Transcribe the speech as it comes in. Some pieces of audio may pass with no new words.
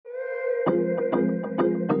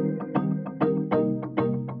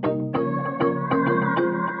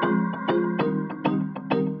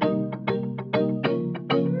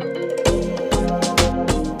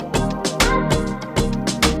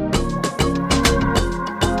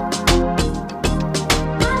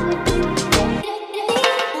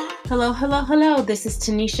Hello, hello, hello. This is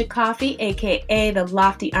Tanisha Coffee, aka the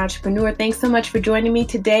Lofty Entrepreneur. Thanks so much for joining me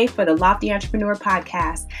today for the Lofty Entrepreneur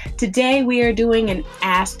podcast. Today we are doing an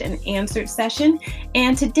asked and answered session,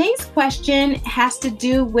 and today's question has to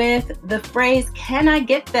do with the phrase, can I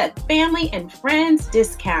get that family and friends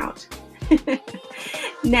discount?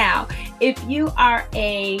 Now, if you are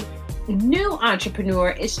a new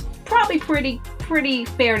entrepreneur, it's probably pretty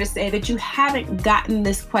fair to say that you haven't gotten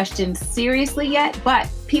this question seriously yet, but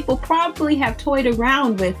people probably have toyed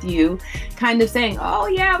around with you, kind of saying, oh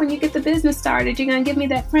yeah, when you get the business started, you're going to give me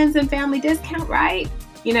that friends and family discount, right?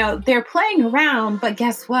 You know, they're playing around, but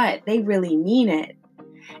guess what? They really mean it.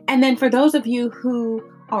 And then for those of you who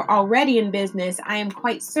are already in business, I am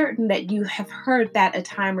quite certain that you have heard that a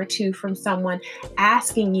time or two from someone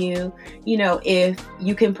asking you, if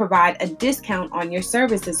you can provide a discount on your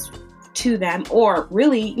services to them, or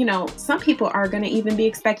really, some people are going to even be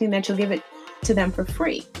expecting that you'll give it to them for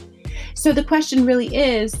free. So the question really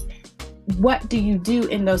is, what do you do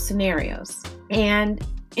in those scenarios? And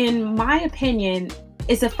in my opinion,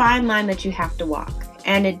 it's a fine line that you have to walk.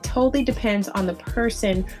 And it totally depends on the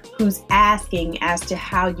person who's asking as to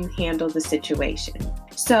how you handle the situation.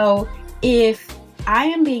 So if I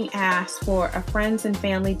am being asked for a friends and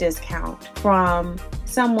family discount from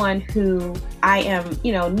someone who I am,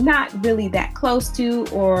 not really that close to,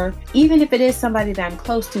 or even if it is somebody that I'm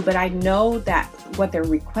close to, but I know that what they're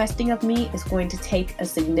requesting of me is going to take a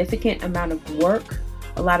significant amount of work,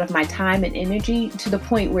 a lot of my time and energy, to the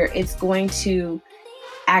point where it's going to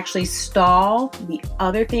actually stall the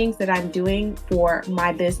other things that I'm doing for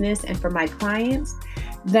my business and for my clients,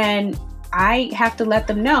 then I have to let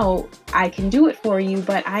them know I can do it for you,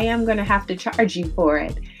 but I am going to have to charge you for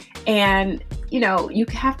it. And, you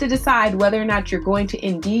have to decide whether or not you're going to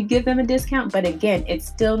indeed give them a discount. But again, it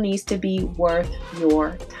still needs to be worth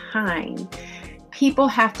your time. People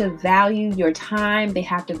have to value your time. They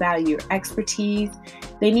have to value your expertise.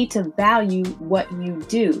 They need to value what you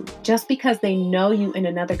do. Just because they know you in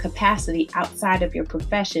another capacity outside of your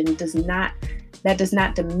profession does not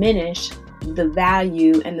diminish the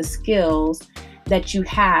value and the skills that you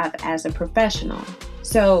have as a professional.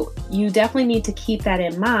 So you definitely need to keep that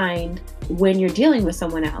in mind when you're dealing with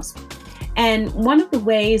someone else. And one of the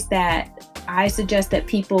ways that I suggest that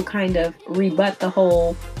people kind of rebut the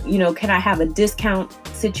whole, can I have a discount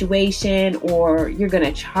situation, or you're going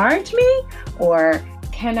to charge me, or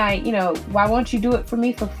can I, why won't you do it for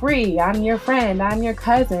me for free? I'm your friend, I'm your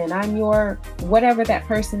cousin, I'm your whatever that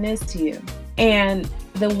person is to you. And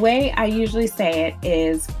the way I usually say it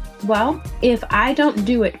is, well, if I don't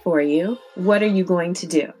do it for you, what are you going to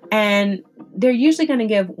do? And they're usually going to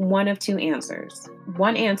give one of two answers.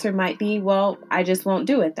 One answer might be, well, I just won't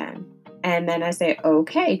do it then. And then I say,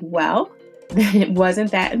 okay, well, then it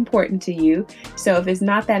wasn't that important to you. So if it's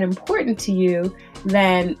not that important to you,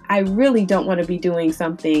 then I really don't want to be doing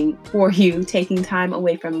something for you, taking time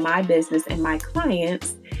away from my business and my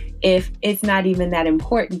clients if it's not even that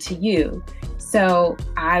important to you. So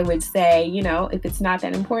I would say, if it's not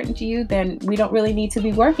that important to you, then we don't really need to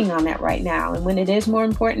be working on that right now. And when it is more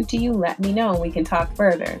important to you, let me know and we can talk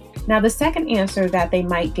further. Now, the second answer that they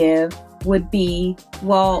might give would be,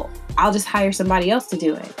 well, I'll just hire somebody else to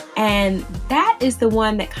do it. And that is the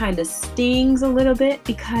one that kind of stings a little bit,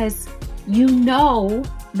 because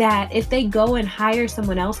that if they go and hire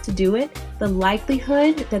someone else to do it, the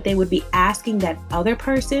likelihood that they would be asking that other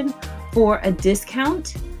person for a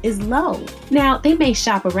discount is low. Now, they may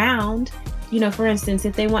shop around, for instance,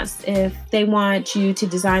 if they want you to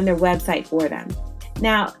design their website for them.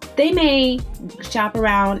 Now, they may shop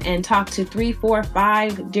around and talk to 3, 4,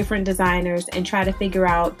 5 different designers and try to figure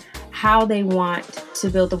out how they want to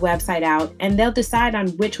build the website out. And they'll decide on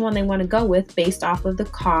which one they want to go with based off of the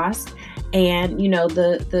cost and,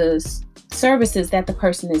 the services that the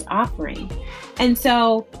person is offering. And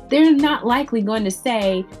so they're not likely going to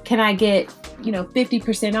say, can I get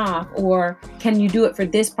 50% off, or can you do it for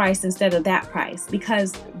this price instead of that price?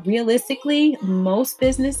 Because realistically, most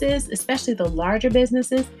businesses, especially the larger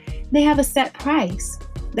businesses, they have a set price.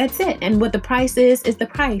 That's it. And what the price is the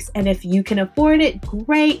price. And if you can afford it,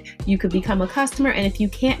 great. You could become a customer. And if you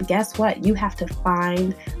can't, guess what? You have to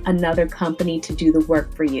find another company to do the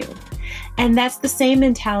work for you. And that's the same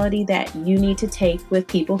mentality that you need to take with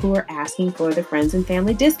people who are asking for the friends and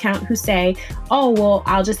family discount, who say, oh, well,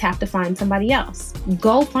 I'll just have to find somebody else.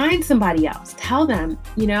 Go find somebody else. Tell them,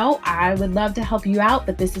 I would love to help you out,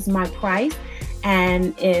 but this is my price.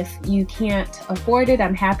 And if you can't afford it,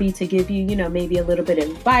 I'm happy to give you, maybe a little bit of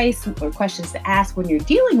advice or questions to ask when you're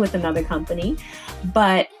dealing with another company.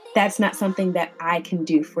 But that's not something that I can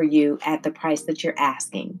do for you at the price that you're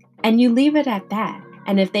asking. And you leave it at that.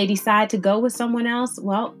 And if they decide to go with someone else,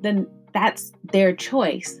 well, then that's their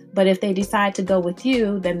choice. But if they decide to go with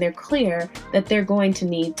you, then they're clear that they're going to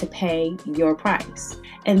need to pay your price.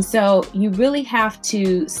 And so you really have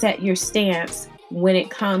to set your stance when it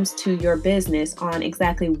comes to your business on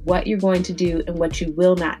exactly what you're going to do and what you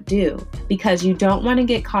will not do, because you don't want to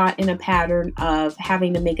get caught in a pattern of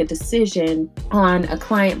having to make a decision on a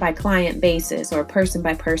client by client basis or a person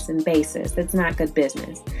by person basis. That's not good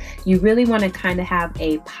business. You really want to kind of have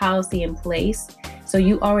a policy in place so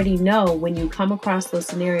you already know when you come across those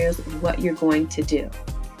scenarios what you're going to do.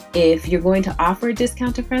 If you're going to offer a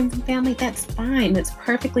discount to friends and family, that's fine. That's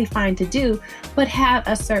perfectly fine to do, but have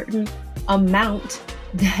a certain amount,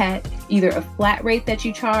 that either a flat rate that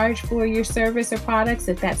you charge for your service or products,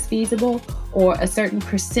 if that's feasible, or a certain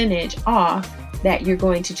percentage off that you're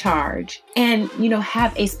going to charge, and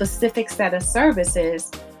have a specific set of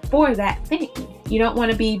services for that thing. You don't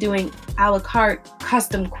want to be doing a la carte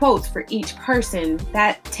custom quotes for each person.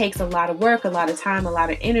 That takes a lot of work, a lot of time, a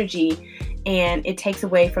lot of energy, and it takes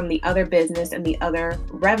away from the other business and the other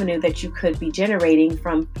revenue that you could be generating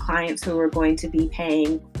from clients who are going to be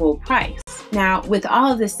paying full price. Now, with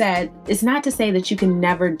all of this said, it's not to say that you can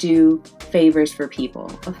never do favors for people.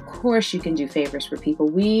 Of course you can do favors for people.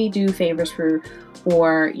 We do favors for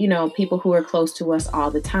people who are close to us all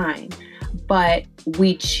the time. But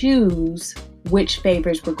we choose which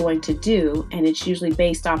favors we're going to do, and it's usually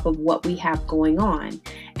based off of what we have going on,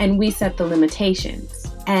 and we set the limitations.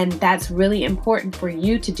 And that's really important for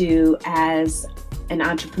you to do as an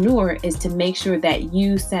entrepreneur, is to make sure that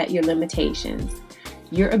you set your limitations.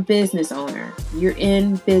 You're a business owner. You're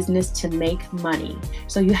in business to make money.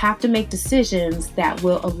 So you have to make decisions that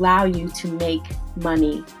will allow you to make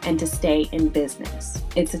money and to stay in business.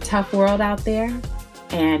 It's a tough world out there.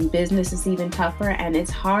 And business is even tougher, and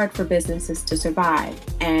it's hard for businesses to survive.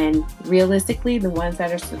 And realistically, the ones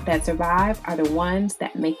that survive are the ones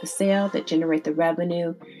that make the sale, that generate the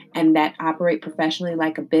revenue, and that operate professionally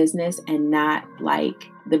like a business and not like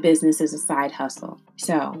the business is a side hustle.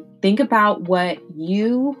 So think about what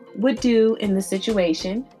you would do in the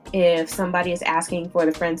situation if somebody is asking for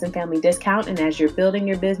the friends and family discount. And as you're building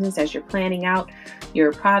your business, as you're planning out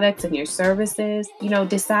your products and your services,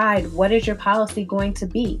 decide, what is your policy going to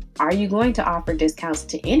be? Are you going to offer discounts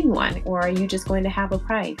to anyone, or are you just going to have a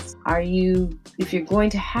price? If you're going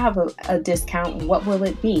to have a discount, what will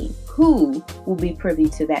it be? Who will be privy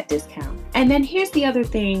to that discount? And then here's the other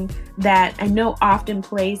thing that I know often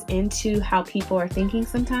plays into how people are thinking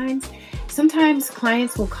sometimes. Sometimes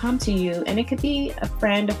clients will come to you, and it could be a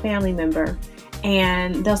friend, a family member,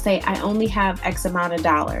 and they'll say, I only have X amount of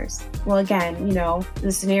dollars. Well, again,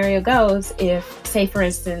 the scenario goes, if, say for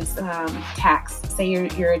instance, tax, say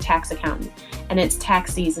you're a tax accountant and it's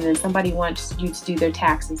tax season and somebody wants you to do their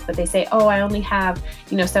taxes, but they say, oh, I only have,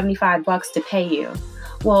 $75 to pay you.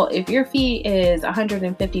 Well, if your fee is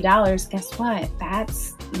 $150, guess what?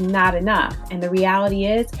 That's not enough. And the reality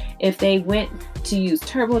is, if they went to use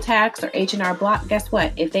TurboTax or H&R Block, guess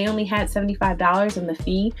what? If they only had $75 and the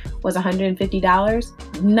fee was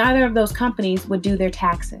 $150, neither of those companies would do their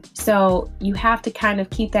taxes. So you have to kind of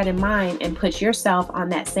keep that in mind and put yourself on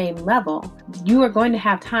that same level. You are going to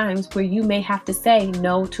have times where you may have to say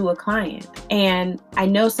no to a client. And I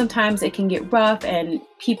know sometimes it can get rough and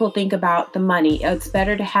people think about the money. It's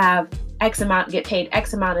better to have get paid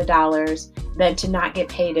X amount of dollars than to not get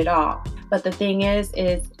paid at all. But the thing is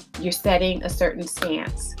you're setting a certain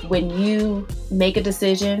stance. When you make a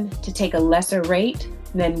decision to take a lesser rate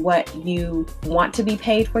than what you want to be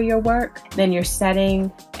paid for your work, then you're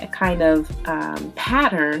setting a kind of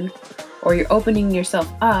pattern, or you're opening yourself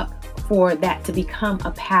up for that to become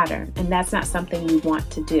a pattern. And that's not something you want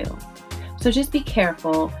to do. So just be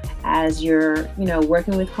careful as you're,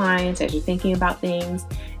 working with clients, as you're thinking about things.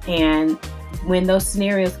 And when those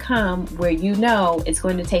scenarios come where it's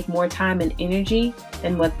going to take more time and energy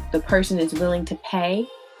than what the person is willing to pay,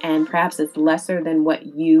 and perhaps it's lesser than what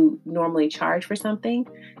you normally charge for something,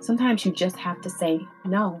 sometimes you just have to say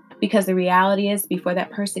no. Because the reality is, before that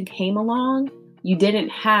person came along, you didn't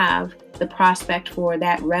have the prospect for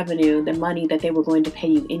that revenue, the money that they were going to pay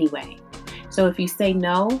you anyway. So if you say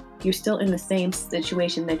no, you're still in the same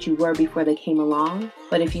situation that you were before they came along.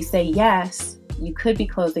 But if you say yes, you could be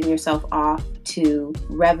closing yourself off to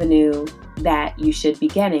revenue that you should be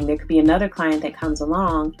getting. There could be another client that comes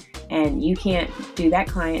along and you can't do that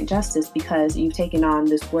client justice because you've taken on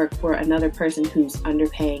this work for another person who's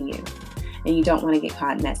underpaying you. And you don't want to get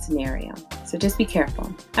caught in that scenario. So just be careful.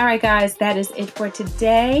 All right, guys, that is it for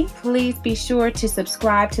today. Please be sure to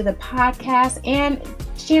subscribe to the podcast, and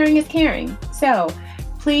sharing is caring. So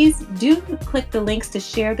Please do click the links to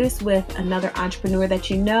share this with another entrepreneur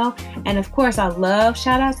that you know. And of course, I love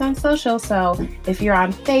shout outs on social. So if you're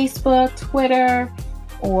on Facebook, Twitter,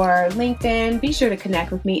 or LinkedIn, be sure to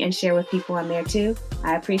connect with me and share with people on there too.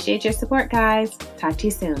 I appreciate your support, guys. Talk to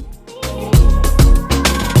you soon.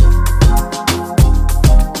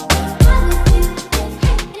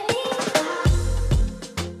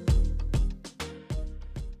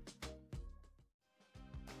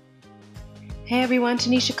 Hey everyone,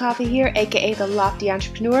 Tanisha Coffee here, aka The Lofty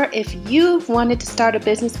Entrepreneur. If you've wanted to start a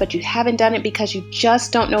business but you haven't done it because you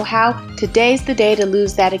just don't know how, today's the day to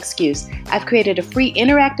lose that excuse. I've created a free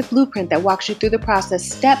interactive blueprint that walks you through the process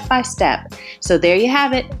step by step. So there you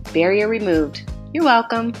have it, barrier removed. You're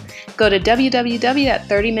welcome. Go to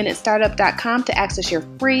www.30minutestartup.com to access your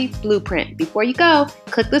free blueprint. Before you go,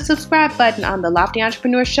 click the subscribe button on the Lofty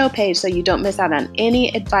Entrepreneur show page so you don't miss out on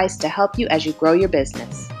any advice to help you as you grow your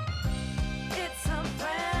business.